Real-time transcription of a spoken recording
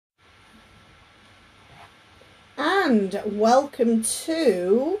and welcome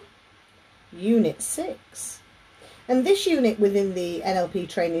to Unit 6. And this unit within the NLP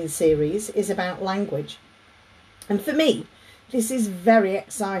training series is about language. And for me, this is very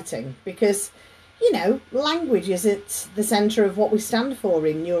exciting because, you know, language is at the centre of what we stand for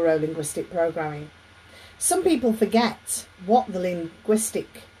in neuro-linguistic programming. Some people forget what the linguistic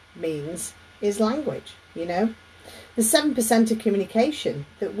means is language, you know. The 7% of communication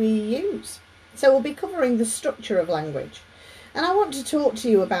that we use. So we'll be covering the structure of language. And I want to talk to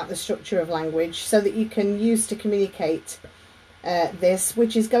you about the structure of language so that you can use to communicate this,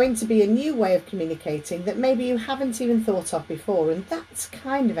 which is going to be a new way of communicating that maybe you haven't even thought of before. And that's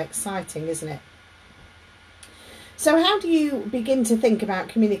kind of exciting, isn't it? So how do you begin to think about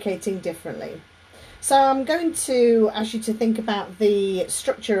communicating differently? So I'm going to ask you to think about the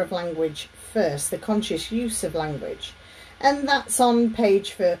structure of language first, the conscious use of language. And that's on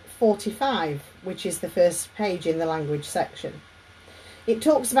page 45, which is the first page in the language section. It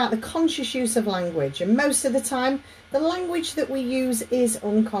talks about the conscious use of language, and most of the time the language that we use is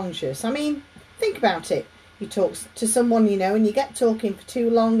unconscious. I mean, think about it. You talk to someone, you know, and you get talking for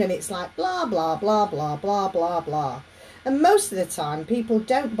too long and it's like blah, blah, blah, blah, blah, blah, blah. And most of the time people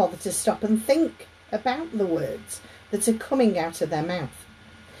don't bother to stop and think about the words that are coming out of their mouth.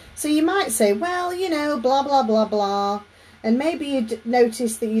 So you might say, well, you know, blah, blah, blah, blah. And maybe you'd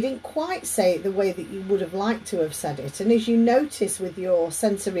notice that you didn't quite say it the way that you would have liked to have said it. And as you notice with your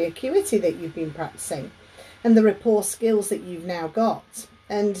sensory acuity that you've been practicing and the rapport skills that you've now got,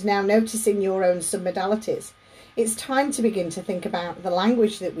 and now noticing your own submodalities, it's time to begin to think about the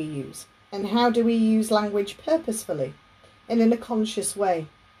language that we use and how do we use language purposefully and in a conscious way,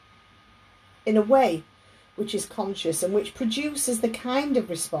 in a way which is conscious and which produces the kind of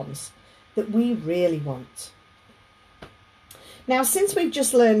response that we really want. Now, since we've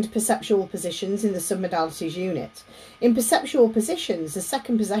just learned perceptual positions in the submodalities unit, in perceptual positions, the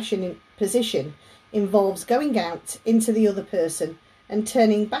second position involves going out into the other person and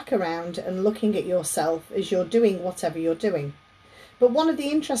turning back around and looking at yourself as you're doing whatever you're doing. But one of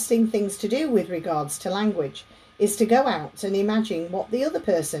the interesting things to do with regards to language is to go out and imagine what the other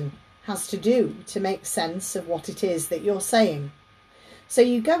person has to do to make sense of what it is that you're saying. So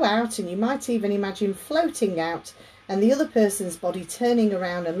you go out and you might even imagine floating out and the other person's body turning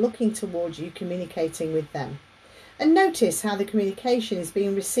around and looking towards you, communicating with them. And notice how the communication is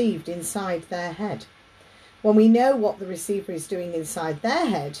being received inside their head. When we know what the receiver is doing inside their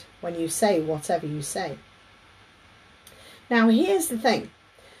head when you say whatever you say. Now here's the thing.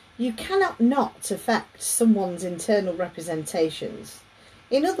 You cannot not affect someone's internal representations.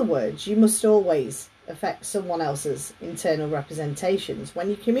 In other words, you must always affect someone else's internal representations when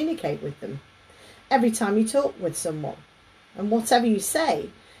you communicate with them. Every time you talk with someone, and whatever you say,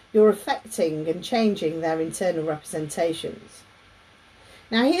 you're affecting and changing their internal representations.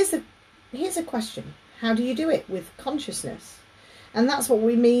 Now here's a question. How do you do it with consciousness? And that's what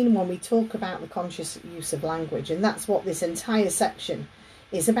we mean when we talk about the conscious use of language, and that's what this entire section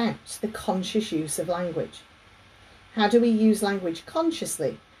is about, the conscious use of language. How do we use language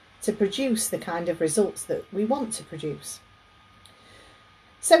consciously to produce the kind of results that we want to produce?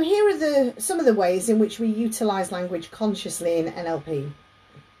 So here are some of the ways in which we utilise language consciously in NLP.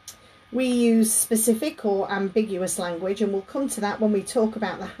 We use specific or ambiguous language, and we'll come to that when we talk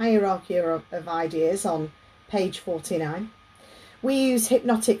about the hierarchy of ideas on page 49. We use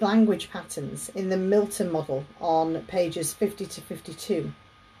hypnotic language patterns in the Milton model on pages 50 to 52.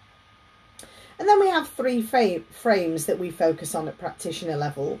 And then we have three frames that we focus on at practitioner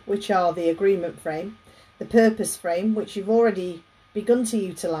level, which are the agreement frame, the purpose frame, which you've already begun to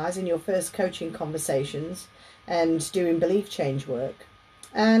utilise in your first coaching conversations and doing belief change work,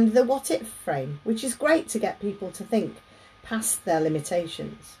 and the what if frame, which is great to get people to think past their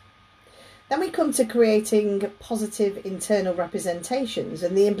limitations. Then we come to creating positive internal representations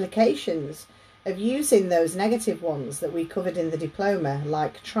and the implications of using those negative ones that we covered in the diploma,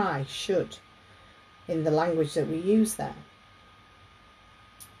 like try, should, in the language that we use there.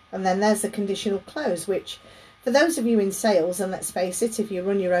 And then there's the conditional close, which for those of you in sales, and let's face it, if you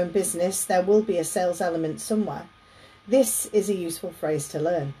run your own business, there will be a sales element somewhere. This is a useful phrase to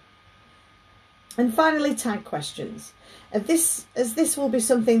learn. And finally, tag questions. As this will be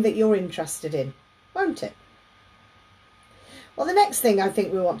something that you're interested in, won't it? Well, the next thing I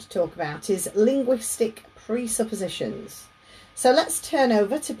think we want to talk about is linguistic presuppositions. So let's turn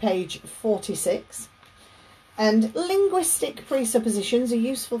over to page 46. And linguistic presuppositions are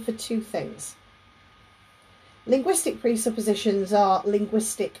useful for two things. Linguistic presuppositions are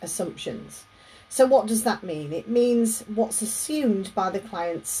linguistic assumptions. So what does that mean? It means what's assumed by the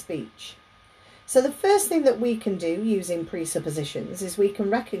client's speech. So the first thing that we can do using presuppositions is we can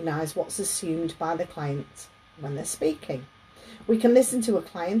recognise what's assumed by the client when they're speaking. We can listen to a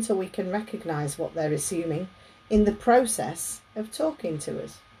client, or we can recognise what they're assuming in the process of talking to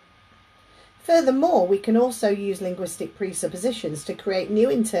us. Furthermore, we can also use linguistic presuppositions to create new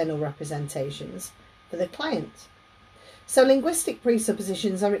internal representations for the client. So linguistic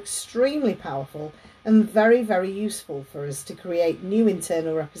presuppositions are extremely powerful and very, very useful for us to create new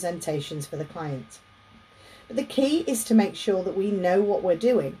internal representations for the client. But the key is to make sure that we know what we're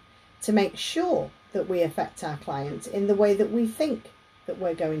doing, to make sure that we affect our client in the way that we think that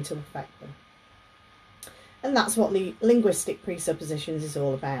we're going to affect them. And that's what linguistic presuppositions is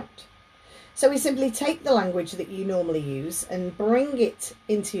all about. So we simply take the language that you normally use and bring it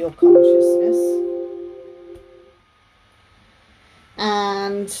into your consciousness.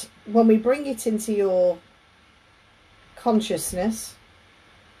 And when we bring it into your consciousness,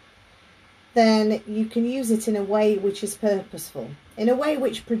 then you can use it in a way which is purposeful, in a way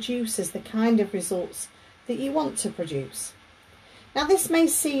which produces the kind of results that you want to produce. Now, this may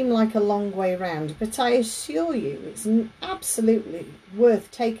seem like a long way round, but I assure you it's absolutely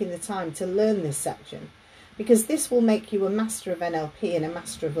worth taking the time to learn this section, because this will make you a master of NLP and a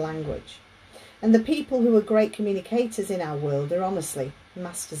master of language. And the people who are great communicators in our world are honestly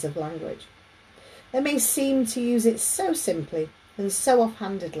masters of language. They may seem to use it so simply and so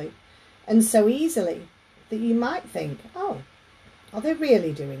offhandedly and so easily that you might think, oh, are they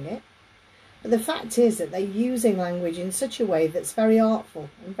really doing it? But the fact is that they're using language in such a way that's very artful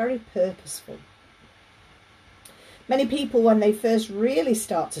and very purposeful. Many people, when they first really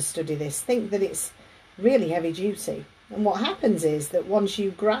start to study this, think that it's really heavy duty. And what happens is that once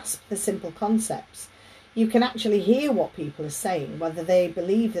you grasp the simple concepts, you can actually hear what people are saying, whether they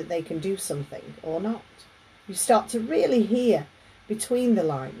believe that they can do something or not. You start to really hear between the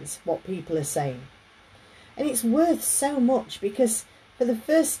lines what people are saying. And it's worth so much, because for the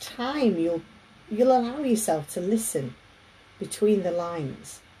first time you'll allow yourself to listen between the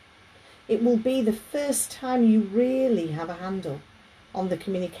lines. It will be the first time you really have a handle on the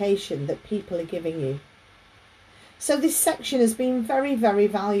communication that people are giving you. So this section has been very, very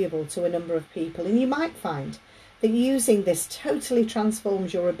valuable to a number of people, and you might find that using this totally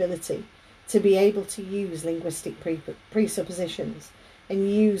transforms your ability to be able to use linguistic presuppositions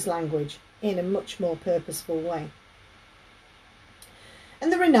and use language in a much more purposeful way.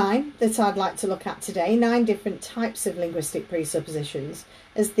 And there are 9 that I'd like to look at today, 9 different types of linguistic presuppositions,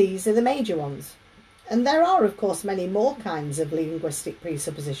 as these are the major ones. And there are, of course, many more kinds of linguistic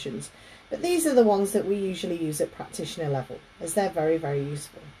presuppositions, but these are the ones that we usually use at practitioner level, as they're very, very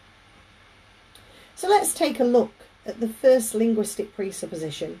useful. So let's take a look at the first linguistic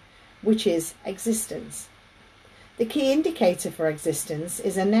presupposition, which is existence. The key indicator for existence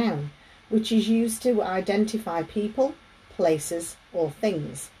is a noun, which is used to identify people, places, or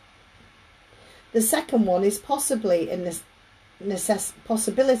things. The second one is possibility and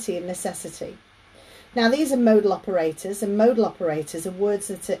necessity. Now, these are modal operators, and modal operators are words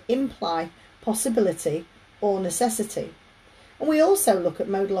that imply possibility or necessity. And we also look at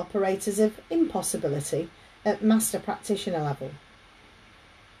modal operators of impossibility at master practitioner level.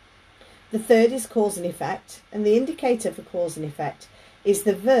 The third is cause and effect, and the indicator for cause and effect is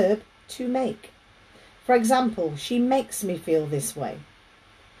the verb to make. For example, she makes me feel this way.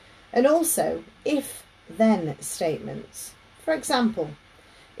 And also if-then statements. For example,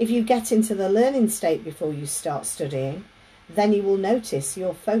 if you get into the learning state before you start studying, then you will notice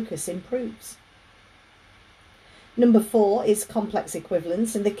your focus improves. Number 4 is complex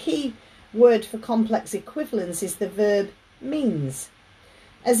equivalence, and the key word for complex equivalence is the verb means.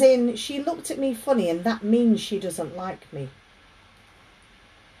 As in, she looked at me funny and that means she doesn't like me.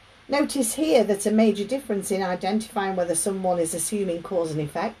 Notice here that a major difference in identifying whether someone is assuming cause and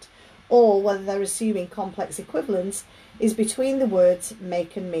effect or whether they're assuming complex equivalence is between the words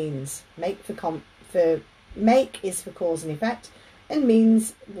make and means. Make is for cause and effect, and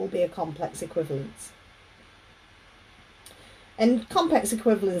means will be a complex equivalence. And complex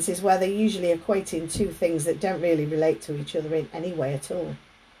equivalence is where they're usually equating two things that don't really relate to each other in any way at all.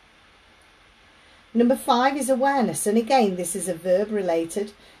 Number 5 is awareness, and again this is a verb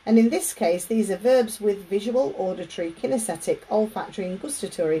related, and in this case these are verbs with visual, auditory, kinesthetic, olfactory and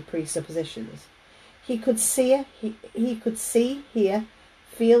gustatory presuppositions. He could see, hear,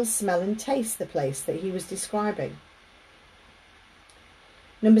 feel, smell and taste the place that he was describing.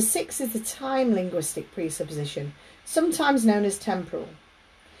 Number 6 is the time linguistic presupposition, sometimes known as temporal.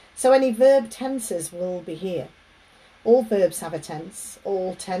 So any verb tenses will be here. All verbs have a tense.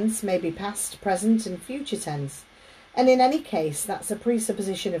 All tense may be past, present and future tense. And in any case, that's a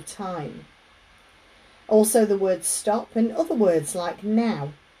presupposition of time. Also the word stop and other words like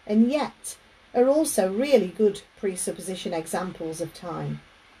now and yet are also really good presupposition examples of time.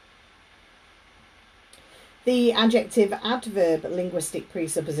 The adjective adverb linguistic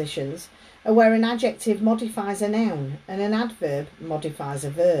presuppositions are where an adjective modifies a noun and an adverb modifies a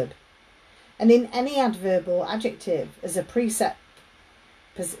verb. And in any adverb or adjective as a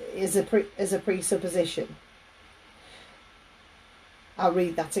presupposition. I'll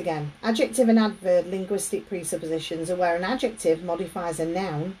read that again. Adjective and adverb linguistic presuppositions are where an adjective modifies a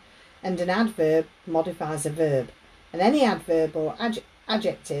noun and an adverb modifies a verb, and any adverb or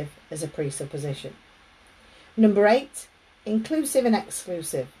adjective as a presupposition. Number 8, inclusive and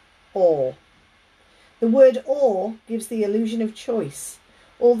exclusive, or. The word or gives the illusion of choice,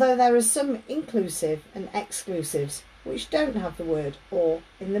 although there are some inclusive and exclusives which don't have the word or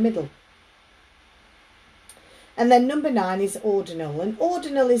in the middle. And then number 9 is ordinal, and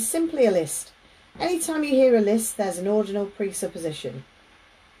ordinal is simply a list. Anytime you hear a list, there's an ordinal presupposition.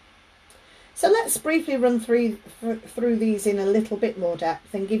 So let's briefly run through these in a little bit more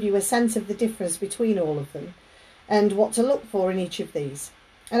depth and give you a sense of the difference between all of them and what to look for in each of these.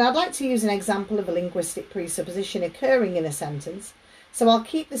 And I'd like to use an example of a linguistic presupposition occurring in a sentence, so I'll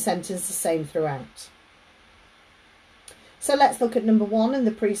keep the sentence the same throughout. So let's look at number 1, and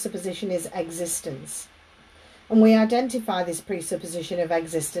the presupposition is existence. And we identify this presupposition of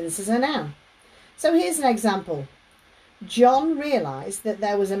existence as a noun. So here's an example. John realised that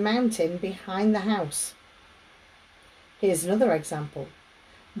there was a mountain behind the house. Here's another example.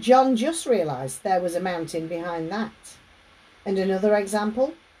 John just realised there was a mountain behind that. And another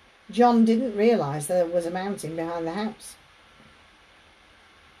example. John didn't realise there was a mountain behind the house.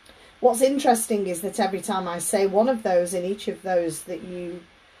 What's interesting is that every time I say one of those in each of those that you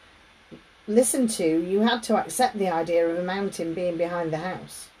listen to, you had to accept the idea of a mountain being behind the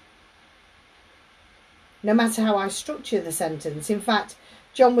house. No matter how I structure the sentence. In fact,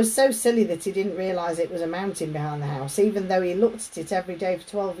 John was so silly that he didn't realise it was a mountain behind the house, even though he looked at it every day for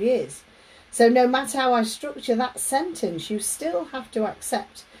 12 years. So no matter how I structure that sentence, you still have to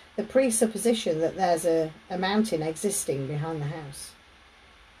accept the presupposition that there's a mountain existing behind the house.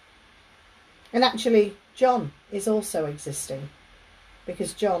 And actually, John is also existing,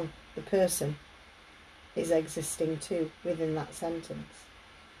 because John, the person, is existing too within that sentence.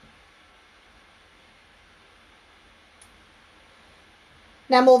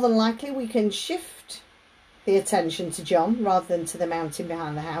 Now, more than likely, we can shift the attention to John rather than to the mountain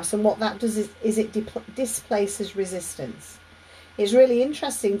behind the house. And what that does is it displaces resistance. It's really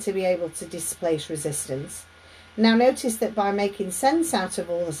interesting to be able to displace resistance. Now, notice that by making sense out of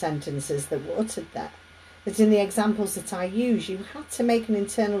all the sentences that were uttered there, that in the examples that I use, you had to make an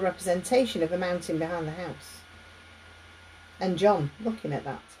internal representation of a mountain behind the house. And John looking at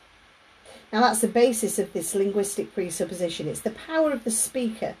that. Now that's the basis of this linguistic presupposition. It's the power of the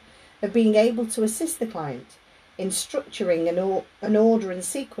speaker of being able to assist the client in structuring an order and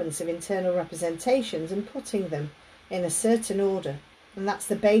sequence of internal representations and putting them in a certain order. And that's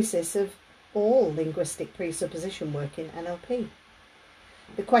the basis of all linguistic presupposition work in NLP.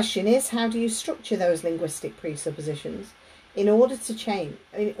 The question is, how do you structure those linguistic presuppositions in order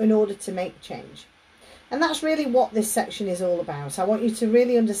to make change? And that's really what this section is all about. I want you to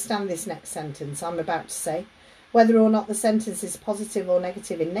really understand this next sentence I'm about to say. Whether or not the sentence is positive or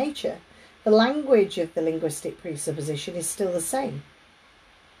negative in nature, the language of the linguistic presupposition is still the same.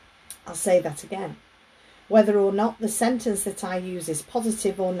 I'll say that again. Whether or not the sentence that I use is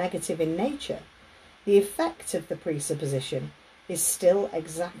positive or negative in nature, the effect of the presupposition is still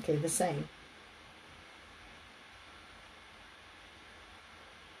exactly the same.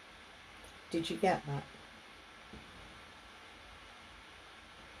 Did you get that?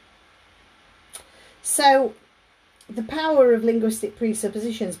 So the power of linguistic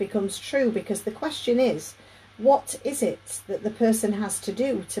presuppositions becomes true because the question is, what is it that the person has to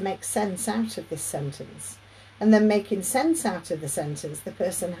do to make sense out of this sentence? And then making sense out of the sentence, the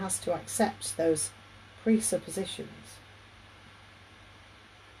person has to accept those presuppositions.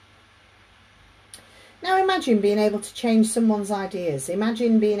 Now imagine being able to change someone's ideas.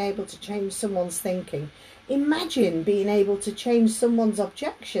 Imagine being able to change someone's thinking. Imagine being able to change someone's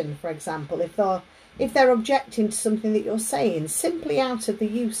objection, for example, if they're objecting to something that you're saying, simply out of the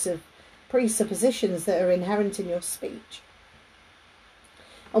use of presuppositions that are inherent in your speech.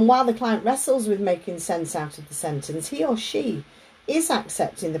 And while the client wrestles with making sense out of the sentence, he or she is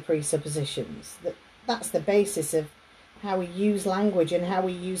accepting the presuppositions. That's the basis of how we use language and how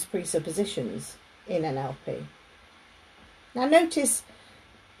we use presuppositions in NLP. Now notice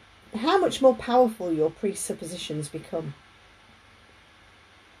how much more powerful your presuppositions become.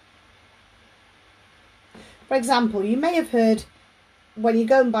 For example, you may have heard when you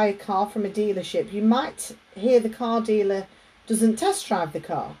go and buy a car from a dealership, you might hear the car dealer doesn't test drive the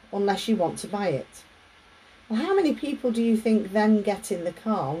car unless you want to buy it. Well, how many people do you think then get in the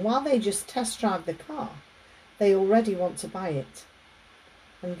car, and while they just test drive the car, they already want to buy it?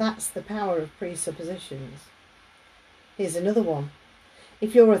 And that's the power of presuppositions. Here's another one.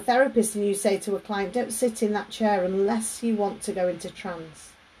 If you're a therapist and you say to a client, don't sit in that chair unless you want to go into trance,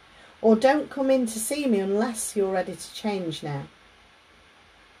 or don't come in to see me unless you're ready to change now.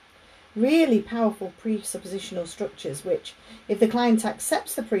 Really powerful presuppositional structures which, if the client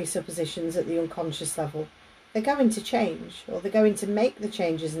accepts the presuppositions at the unconscious level, they're going to change, or they're going to make the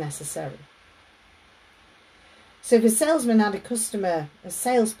changes necessary. So if a salesperson had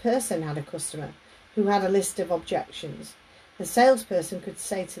a customer who had a list of objections, the salesperson could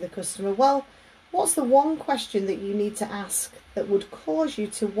say to the customer, well, what's the one question that you need to ask that would cause you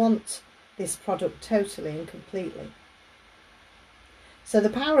to want this product totally and completely? So the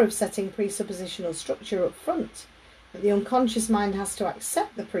power of setting presuppositional structure up front, that the unconscious mind has to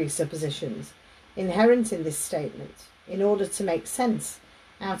accept the presuppositions inherent in this statement in order to make sense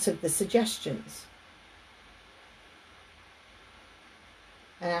out of the suggestions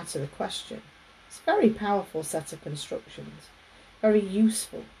and out of the question. It's a very powerful set of constructions, very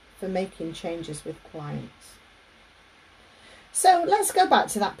useful for making changes with clients. So let's go back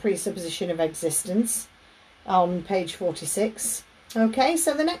to that presupposition of existence on page 46. Okay,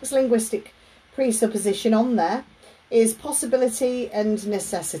 so the next linguistic presupposition on there is possibility and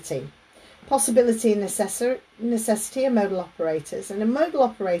necessity. Possibility and necessity are modal operators, and a modal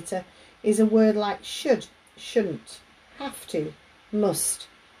operator is a word like should, shouldn't, have to, must,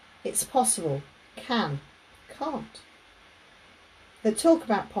 it's possible, can, can't, that talk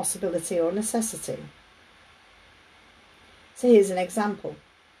about possibility or necessity. So here's an example.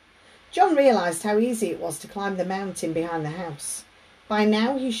 John realised how easy it was to climb the mountain behind the house. By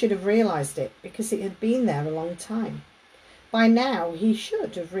now he should have realised it, because it had been there a long time. By now he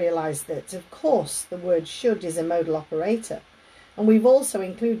should have realised that, of course, the word should is a modal operator, and we've also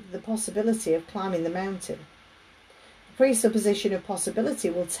included the possibility of climbing the mountain. The presupposition of possibility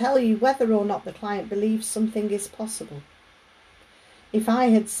will tell you whether or not the client believes something is possible. If I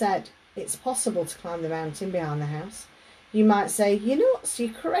had said, it's possible to climb the mountain behind the house, you might say, you're nuts,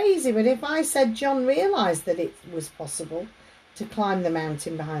 you're crazy. But if I said John realised that it was possible to climb the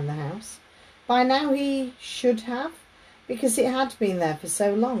mountain behind the house, by now he should have, because it had been there for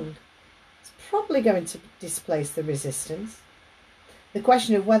so long. It's probably going to displace the resistance. The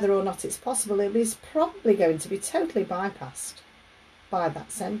question of whether or not it's possible is probably going to be totally bypassed by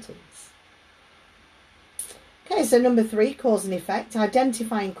that sentence. Okay, so number 3, cause and effect.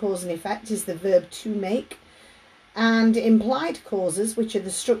 Identifying cause and effect is the verb to make, and implied causes, which are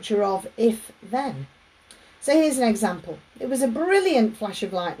the structure of if then. So here's an example. It was a brilliant flash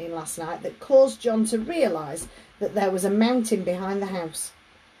of lightning last night that caused John to realise that there was a mountain behind the house.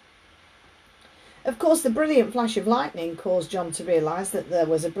 Of course, the brilliant flash of lightning caused John to realise that there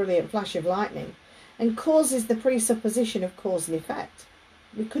was a brilliant flash of lightning, and causes the presupposition of cause and effect.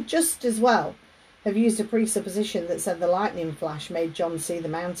 We could just as well have used a presupposition that said the lightning flash made John see the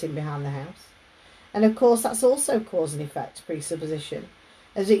mountain behind the house. And of course, that's also cause and effect presupposition,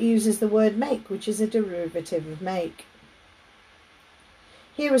 as it uses the word make, which is a derivative of make.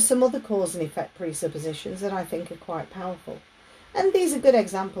 Here are some other cause and effect presuppositions that I think are quite powerful. And these are good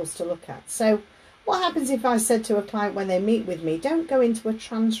examples to look at. So, what happens if I said to a client when they meet with me, don't go into a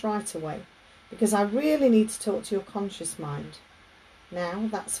trance right away, because I really need to talk to your conscious mind. Now,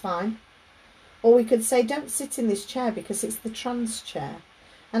 that's fine. Or we could say, don't sit in this chair because it's the trance chair,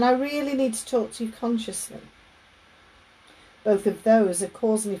 and I really need to talk to you consciously. Both of those are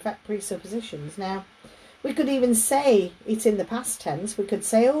cause and effect presuppositions. Now, we could even say it in the past tense. We could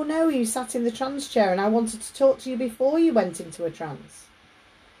say, oh no, you sat in the trance chair and I wanted to talk to you before you went into a trance.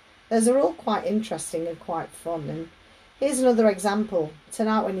 Those are all quite interesting and quite fun. And here's another example.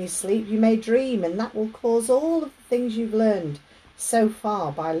 Tonight when you sleep, you may dream, and that will cause all of the things you've learned so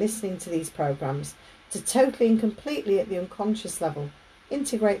far by listening to these programs to totally and completely at the unconscious level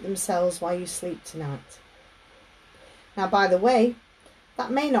integrate themselves while you sleep tonight. Now, by the way,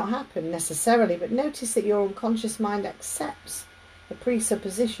 that may not happen necessarily, but notice that your unconscious mind accepts the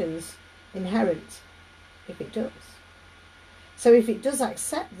presuppositions inherent if it does. So if it does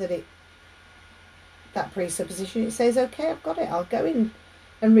accept that presupposition, it says, okay, I've got it, I'll go in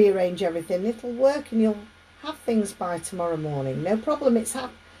and rearrange everything, it'll work and you'll have things by tomorrow morning. No problem,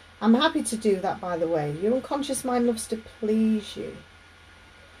 I'm happy to do that, by the way. Your unconscious mind loves to please you.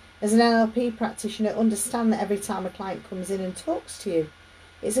 As an NLP practitioner, understand that every time a client comes in and talks to you,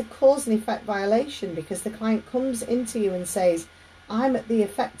 It's a cause and effect violation because the client comes into you and says, I'm at the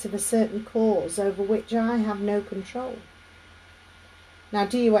effect of a certain cause over which I have no control. Now,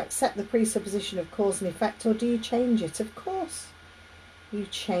 do you accept the presupposition of cause and effect, or do you change it? Of course, you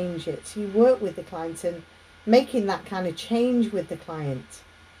change it. You work with the client and making that kind of change with the client,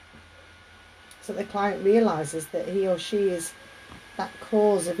 so the client realises that he or she is that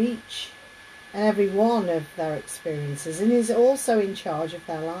cause of each and every one of their experiences and is also in charge of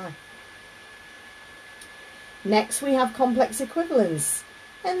their life. Next, we have complex equivalence,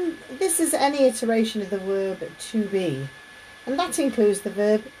 and this is any iteration of the verb to be, and that includes the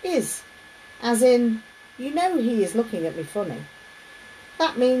verb is, as in, you know he is looking at me funny.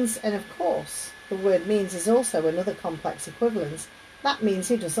 That means, and of course the word means is also another complex equivalence, that means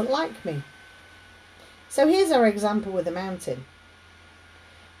he doesn't like me. So here's our example with a mountain.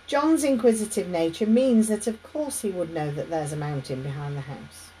 John's inquisitive nature means that of course he would know that there's a mountain behind the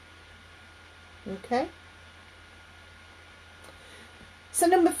house. Okay? So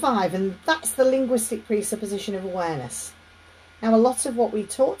number 5, and that's the linguistic presupposition of awareness. Now, a lot of what we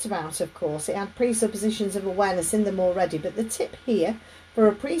talked about, of course, it had presuppositions of awareness in them already, but the tip here for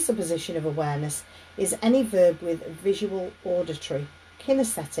a presupposition of awareness is any verb with visual, auditory,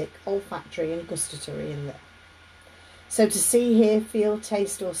 kinesthetic, olfactory and gustatory in there. So to see, hear, feel,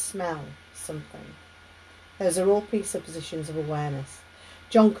 taste or smell something. Those are all presuppositions of awareness.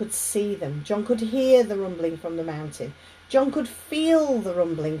 John could see them. John could hear the rumbling from the mountain. John could feel the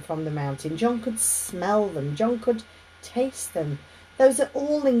rumbling from the mountain. John could smell them. John could taste them. Those are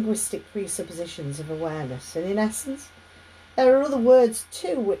all linguistic presuppositions of awareness. And in essence, there are other words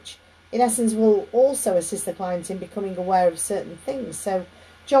too, which in essence will also assist the client in becoming aware of certain things. So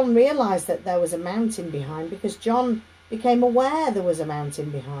John realised that there was a mountain behind because John became aware there was a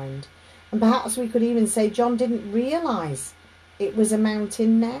mountain behind. And perhaps we could even say John didn't realise it was a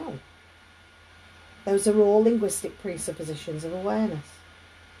mountain now. Those are all linguistic presuppositions of awareness.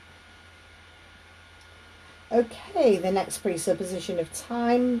 Okay, the next presupposition of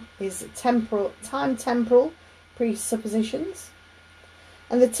time is temporal presuppositions.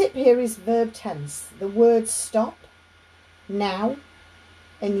 And the tip here is verb tense. The words stop, now,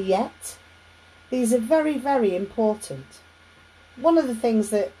 and yet. These are very, very important. One of the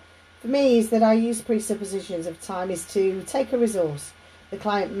things that for me is that I use presuppositions of time is to take a resource the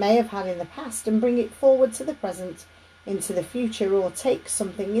client may have had in the past and bring it forward to the present, into the future, or take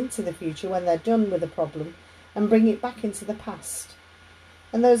something into the future when they're done with a problem and bring it back into the past.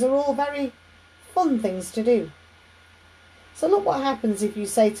 And those are all very fun things to do. So look what happens if you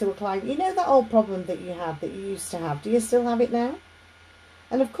say to a client, you know that old problem that you had, that you used to have, do you still have it now?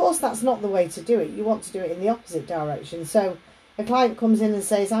 And of course that's not the way to do it. You want to do it in the opposite direction. So a client comes in and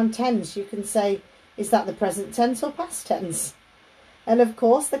says, I'm tense. You can say, is that the present tense or past tense? And of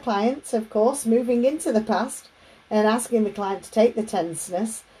course the client, moving into the past and asking the client to take the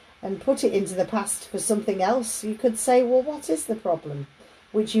tenseness and put it into the past for something else, you could say, well, what is the problem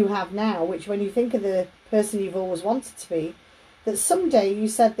which you have now, which when you think of the person you've always wanted to be, that someday you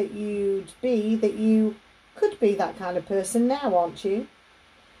said that you'd be, that you could be that kind of person now, aren't you?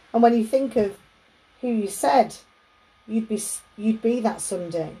 And when you think of who you said you'd be that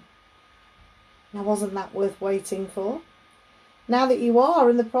someday, now wasn't that worth waiting for? Now that you are,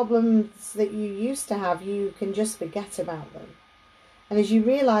 and the problems that you used to have, you can just forget about them. And as you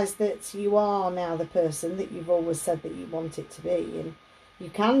realise that you are now the person that you've always said that you wanted to be, and you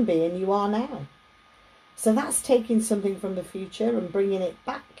can be, and you are now. So that's taking something from the future and bringing it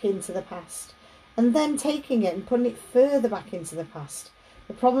back into the past, and then taking it and putting it further back into the past.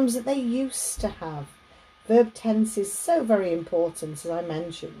 The problems that they used to have. Verb tense is so very important, as I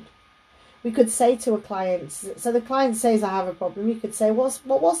mentioned. We could say to a client, so the client says, I have a problem. You could say, what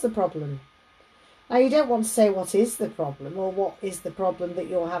was the problem? Now, you don't want to say what is the problem or what is the problem that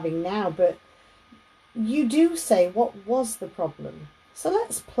you're having now, but you do say what was the problem. So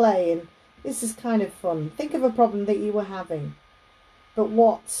let's play, and this is kind of fun. Think of a problem that you were having, but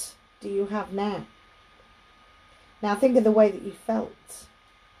what do you have now? Now think of the way that you felt.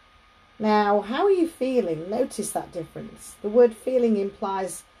 Now, how are you feeling? Notice that difference. The word feeling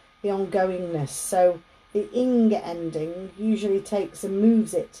implies the ongoingness. So the ing ending usually takes and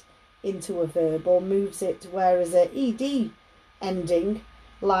moves it into a verb or moves it, whereas a ed ending,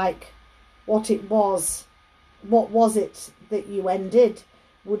 like what was it that you ended,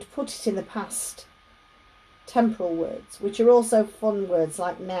 would put it in the past. Temporal words, which are also fun words,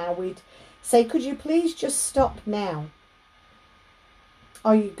 like now, we'd say, could you please just stop now?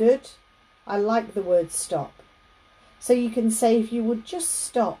 Are you good? I like the word stop. So you can say, if you would just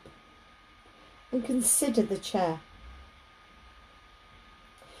stop and consider the chair.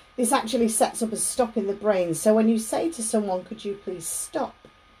 This actually sets up a stop in the brain. So when you say to someone, could you please stop?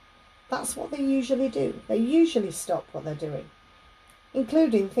 That's what they usually do. They usually stop what they're doing,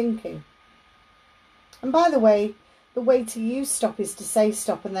 including thinking. And by the way to use stop is to say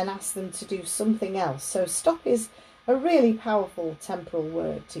stop and then ask them to do something else. So stop is a really powerful temporal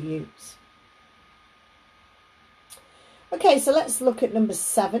word to use. Okay, so let's look at number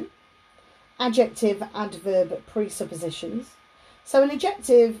 7, adjective adverb presuppositions. So an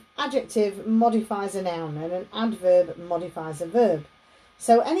adjective modifies a noun and an adverb modifies a verb.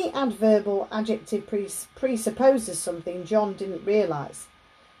 So any adverb or adjective presupposes something John didn't realise.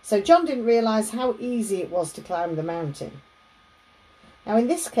 So John didn't realise how easy it was to climb the mountain. Now in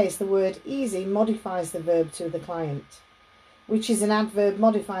this case the word easy modifies the verb to the client, which is an adverb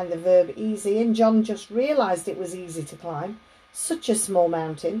modifying the verb easy, and John just realised it was easy to climb such a small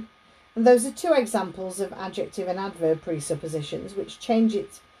mountain. And those are 2 examples of adjective and adverb presuppositions which change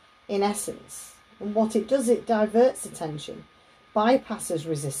it in essence. And what it does, it diverts attention, bypasses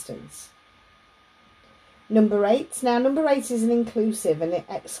resistance. Number 8. Now number 8 is an inclusive and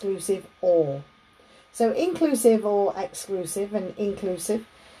exclusive or. So inclusive or exclusive and inclusive.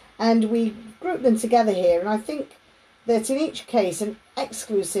 And we group them together here. And I think that in each case an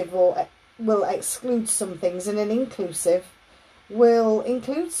exclusive or will exclude some things and an inclusive will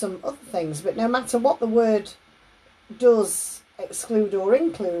include some other things. But no matter what the word does exclude or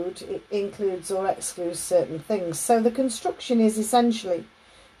include, it includes or excludes certain things. So the construction is essentially,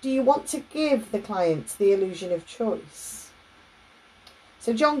 do you want to give the client the illusion of choice?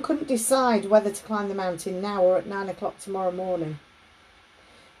 So John couldn't decide whether to climb the mountain now or at 9 o'clock tomorrow morning.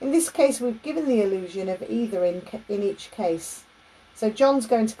 In this case, we've given the illusion of either in each case. So John's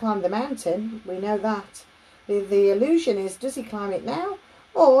going to climb the mountain, we know that. The illusion is, does he climb it now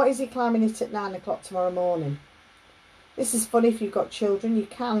or is he climbing it at 9 o'clock tomorrow morning? This is funny if you've got children, you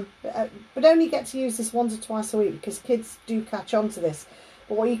can, but only get to use this once or twice a week because kids do catch on to this.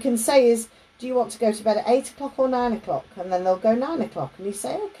 But what you can say is, do you want to go to bed at 8 o'clock or 9 o'clock? And then they'll go 9 o'clock. And you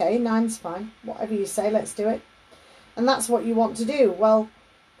say, okay, 9's fine. Whatever you say, let's do it. And that's what you want to do. Well,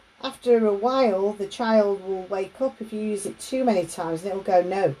 after a while, the child will wake up if you use it too many times. And it will go,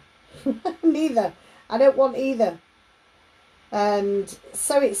 no, neither. I don't want either. And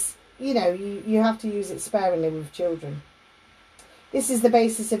so it's, you know, you have to use it sparingly with children. This is the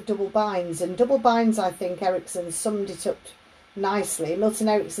basis of double binds. And double binds, I think Erickson summed it up nicely. Milton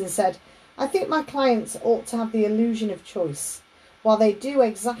Erickson said, I think my clients ought to have the illusion of choice while they do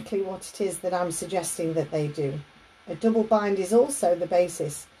exactly what it is that I'm suggesting that they do. A double bind is also the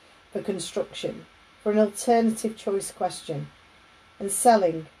basis for construction, for an alternative choice question, and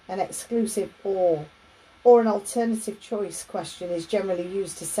selling an exclusive or an alternative choice question is generally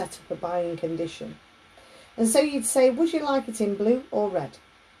used to set up a buying condition. And so you'd say, would you like it in blue or red?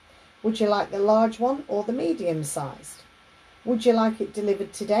 Would you like the large one or the medium sized? Would you like it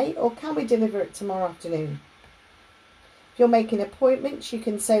delivered today or can we deliver it tomorrow afternoon? If you're making appointments, you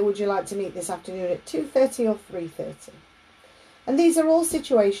can say, would you like to meet this afternoon at 2:30 or 3:30? And these are all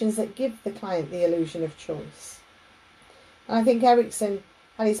situations that give the client the illusion of choice. And I think Erickson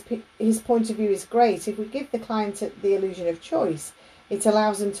and his point of view is great. If we give the client the illusion of choice, it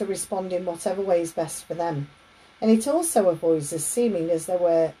allows them to respond in whatever way is best for them. And it also avoids us seeming as though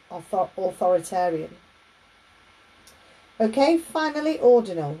we're authoritarian. Okay, finally,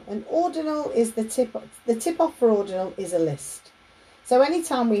 ordinal. And ordinal is the tip-off for ordinal is a list. So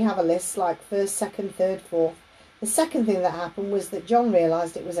anytime we have a list like first, second, third, fourth, the second thing that happened was that John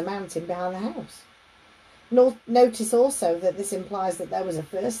realised it was a mountain behind the house. Notice also that this implies that there was a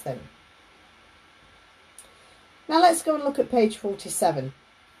first thing. Now let's go and look at page 47.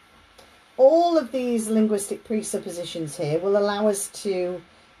 All of these linguistic presuppositions here will allow us to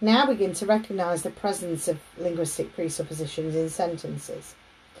now begin to recognise the presence of linguistic presuppositions in sentences.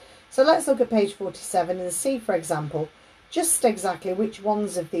 So let's look at page 47 and see, for example, just exactly which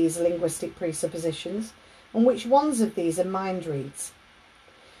ones of these are linguistic presuppositions and which ones of these are mind reads.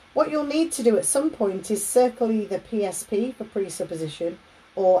 What you'll need to do at some point is circle either PSP for presupposition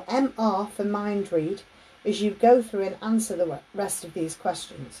or MR for mind read as you go through and answer the rest of these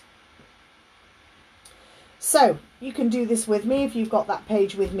questions. So you can do this with me if you've got that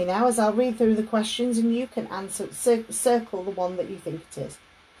page with me now, as I'll read through the questions and you can answer, circle the one that you think it is.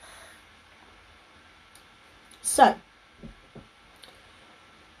 So,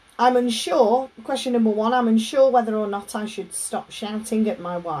 I'm unsure, question number 1, I'm unsure whether or not I should stop shouting at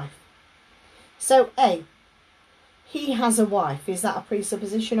my wife. So A, he has a wife, is that a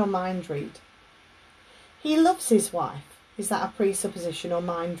presupposition or mind read? He loves his wife, is that a presupposition or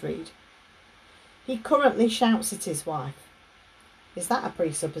mind read? He currently shouts at his wife. Is that a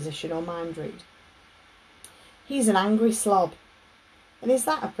presupposition or mind read? He's an angry slob. And is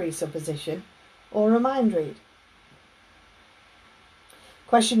that a presupposition or a mind read?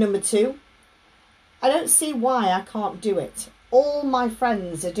 Question number 2. I don't see why I can't do it. All my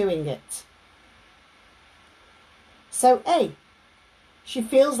friends are doing it. So A, she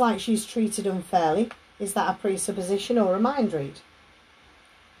feels like she's treated unfairly. Is that a presupposition or a mind read?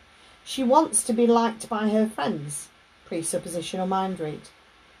 She wants to be liked by her friends. Presupposition or mind read?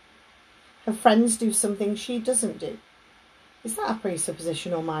 Her friends do something she doesn't do. Is that a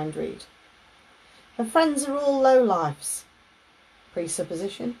presupposition or mind read? Her friends are all lowlifes.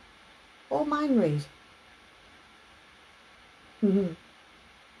 Presupposition or mind read?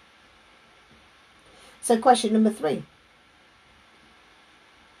 So question number 3.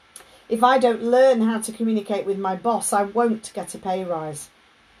 If I don't learn how to communicate with my boss, I won't get a pay rise.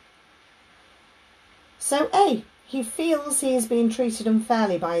 So A, he feels he is being treated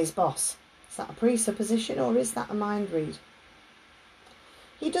unfairly by his boss. Is that a presupposition or is that a mind read?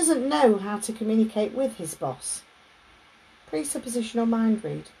 He doesn't know how to communicate with his boss. Presupposition or mind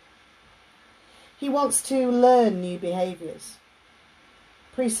read? He wants to learn new behaviours.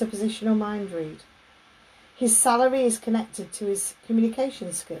 Presupposition or mind read? His salary is connected to his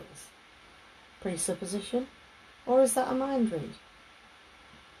communication skills. Presupposition or is that a mind read?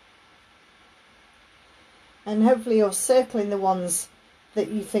 And hopefully you're circling the ones that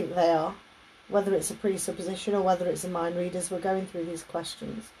you think they are, whether it's a presupposition or whether it's a mind read as we're going through these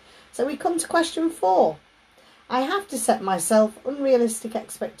questions. So we come to question 4. I have to set myself unrealistic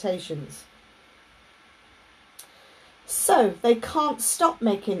expectations. So they can't stop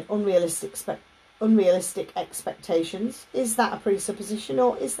making unrealistic expectations. Is that a presupposition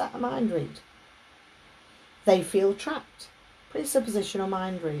or is that a mind read? They feel trapped. Presupposition or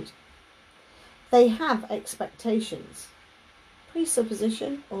mind read? They have expectations.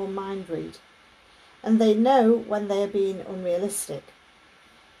 Presupposition or mind read? And they know when they are being unrealistic.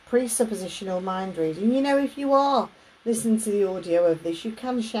 Presupposition or mind read? And you know, if you are listening to the audio of this, you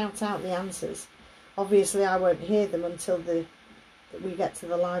can shout out the answers. Obviously, I won't hear them until we get to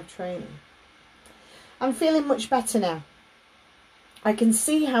the live training. I'm feeling much better now. I can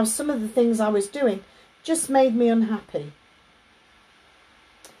see how some of the things I was doing just made me unhappy.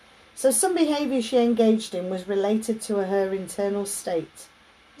 So some behaviour she engaged in was related to her internal state.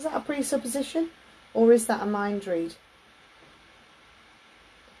 Is that a presupposition or is that a mind read?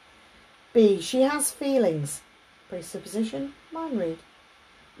 B, she has feelings. Presupposition, mind read?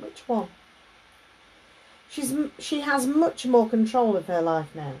 Which one? She has much more control of her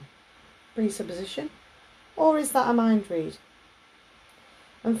life now. Presupposition or is that a mind read?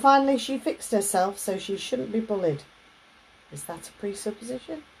 And finally, she fixed herself so she shouldn't be bullied. Is that a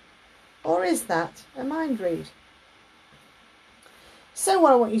presupposition or is that a mind read? So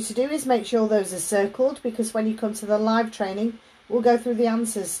what I want you to do is make sure those are circled, because when you come to the live training, we'll go through the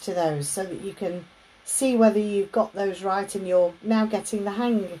answers to those so that you can see whether you've got those right and you're now getting the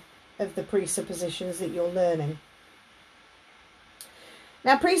hang of the presuppositions that you're learning.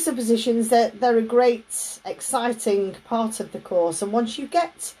 Now, presuppositions, they're a great, exciting part of the course, and once you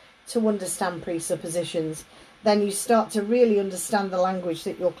get to understand presuppositions, then you start to really understand the language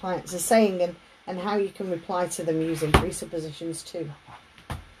that your clients are saying and how you can reply to them using presuppositions too.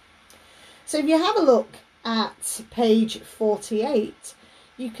 So if you have a look at page 48,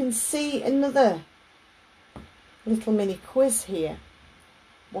 you can see another little mini quiz here.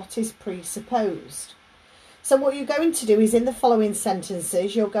 What is presupposed? So what you're going to do is, in the following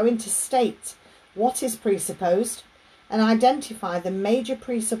sentences, you're going to state what is presupposed and identify the major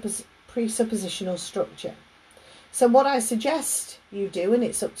presuppositional structure. So what I suggest you do, and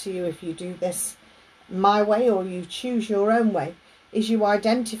it's up to you if you do this my way or you choose your own way, is you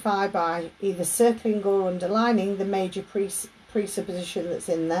identify by either circling or underlining the major presupposition that's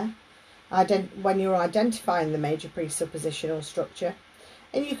in there when you're identifying the major presuppositional structure.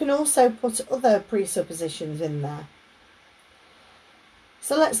 And you can also put other presuppositions in there.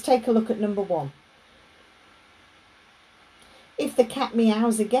 So let's take a look at number 1. If the cat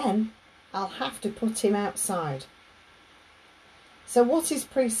meows again, I'll have to put him outside. So what is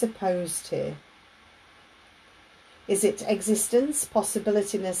presupposed here? Is it existence,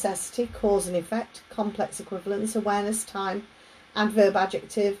 possibility, necessity, cause and effect, complex equivalence, awareness, time, adverb,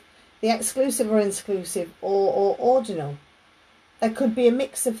 adjective, the exclusive or inclusive, or ordinal? There could be a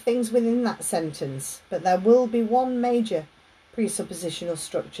mix of things within that sentence, but there will be one major presuppositional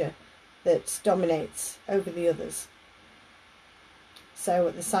structure that dominates over the others. So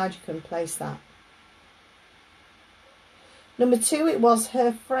at the side you can place that. Number 2, it was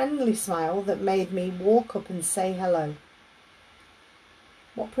her friendly smile that made me walk up and say hello.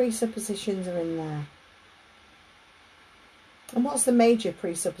 What presuppositions are in there? And what's the major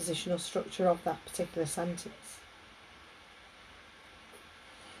presuppositional structure of that particular sentence?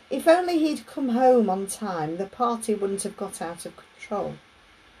 If only he'd come home on time, the party wouldn't have got out of control.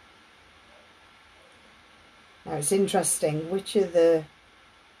 Now it's interesting, which are the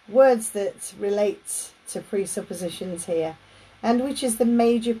words that relate to presuppositions here, and which is the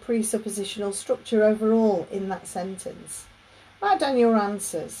major presuppositional structure overall in that sentence? Write down your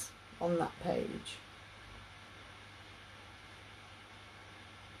answers on that page.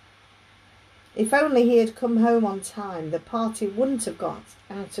 If only he had come home on time, the party wouldn't have got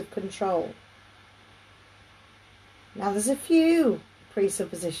out of control. Now there's a few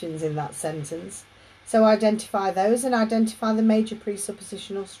presuppositions in that sentence, so identify those and identify the major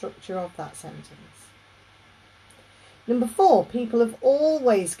presuppositional structure of that sentence. Number 4, people have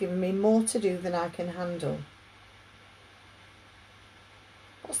always given me more to do than I can handle.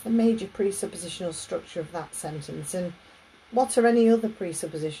 What's the major presuppositional structure of that sentence, and what are any other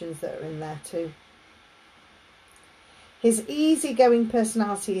presuppositions that are in there too? His easygoing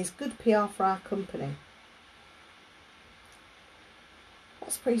personality is good PR for our company.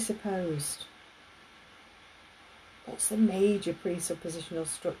 What's presupposed? What's the major presuppositional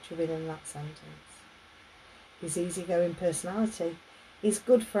structure within that sentence? His easygoing personality is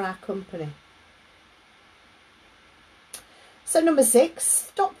good for our company. So number 6,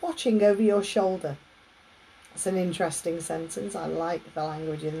 stop watching over your shoulder. That's an interesting sentence. I like the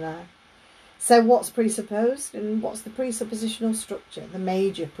language in there. So what's presupposed and what's the presuppositional structure, the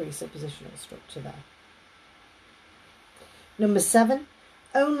major presuppositional structure there? Number 7,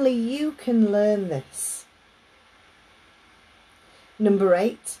 only you can learn this. Number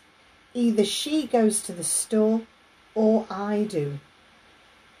 8, either she goes to the store or I do.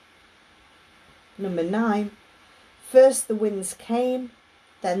 Number 9, first the winds came,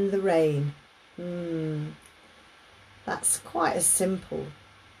 then the rain. That's quite a simple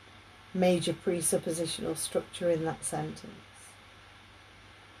major presuppositional structure in that sentence.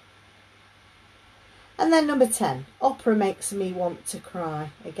 And then number 10, opera makes me want to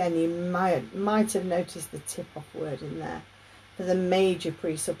cry. Again, you might have noticed the tip-off word in there for the major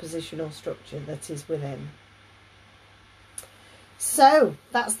presuppositional structure that is within. So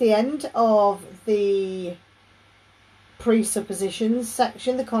that's the end of the presuppositions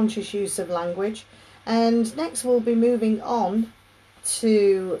section, the conscious use of language. And next we'll be moving on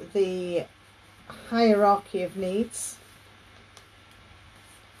to the hierarchy of needs,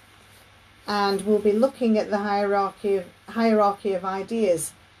 and we'll be looking at the hierarchy of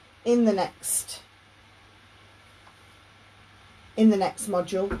ideas in the next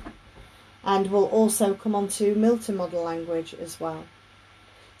module, and we'll also come on to multi-modal language as well.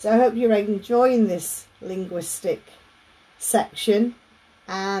 So I hope you're enjoying this linguistic section,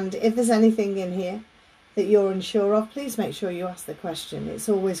 and if there's anything in here that you're unsure of, please make sure you ask the question. It's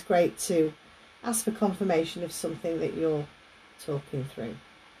always great to ask for confirmation of something that you're talking through.